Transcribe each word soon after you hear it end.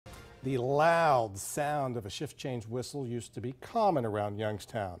The loud sound of a shift change whistle used to be common around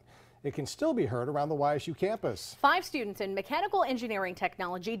Youngstown. It can still be heard around the YSU campus. 5 students in mechanical engineering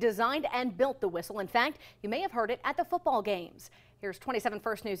technology designed and built the whistle. In fact, you may have heard it at the football games. Here's 27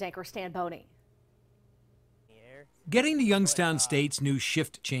 First News anchor Stan Boney. Getting to Youngstown State's new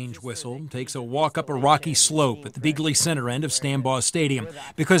shift change whistle takes a walk up a rocky slope at the Beagley Center end of Stambaugh Stadium,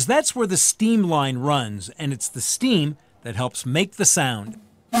 because that's where the steam line runs, and it's the steam that helps make the sound.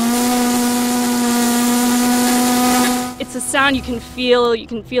 It's a sound you can feel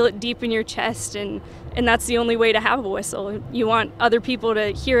it deep in your chest, and that's the only way to have a whistle. You want other people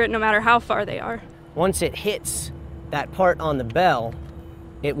to hear it no matter how far they are. Once it hits that part on the bell,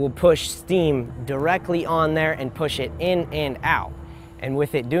 it will push steam directly on there and push it in and out. And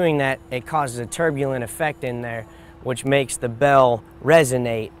with it doing that, it causes a turbulent effect in there, which makes the bell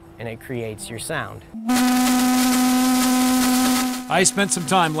resonate, and it creates your sound. I spent some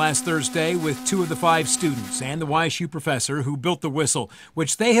time last Thursday with 2 of the 5 students and the YSU professor who built the whistle,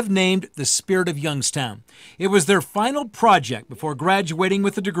 which they have named the Spirit of Youngstown. It was their final project before graduating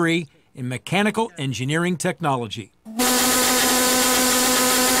with a degree in mechanical engineering technology.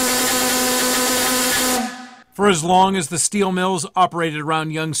 For as long as the steel mills operated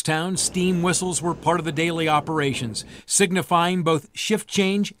around Youngstown, steam whistles were part of the daily operations, signifying both shift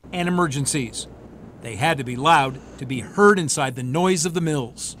change and emergencies. They had to be loud to be heard inside the noise of the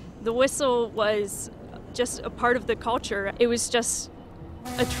mills. The whistle was just a part of the culture. It was just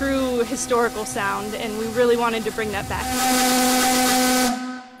a true historical sound, and we really wanted to bring that back.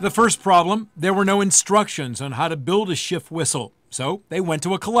 The first problem, there were no instructions on how to build a shift whistle, so they went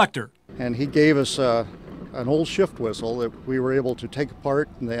to a collector. And he gave us an old shift whistle that we were able to take apart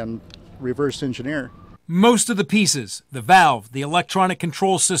and then reverse engineer. Most of the pieces, the valve, the electronic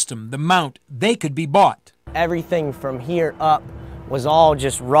control system, the mount, they could be bought. Everything from here up was all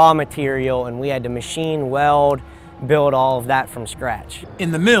just raw material, and we had to machine, weld, build all of that from scratch.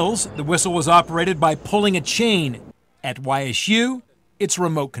 In the mills, the whistle was operated by pulling a chain. At YSU, it's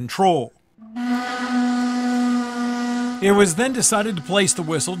remote control. It was then decided to place the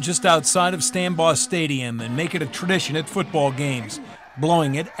whistle just outside of Stambaugh Stadium and make it a tradition at football games,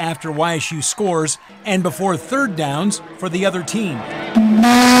 blowing it after YSU scores and before third downs for the other team.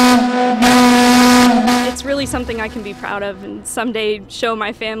 It's really something I can be proud of and someday show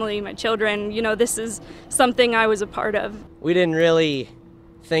my family, my children, this is something I was a part of. We didn't really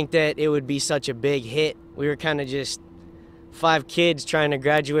think that it would be such a big hit. We were kind of just 5 kids trying to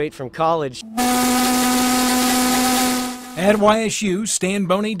graduate from college. At YSU, Stan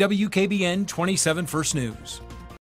Boney, WKBN 27 First News.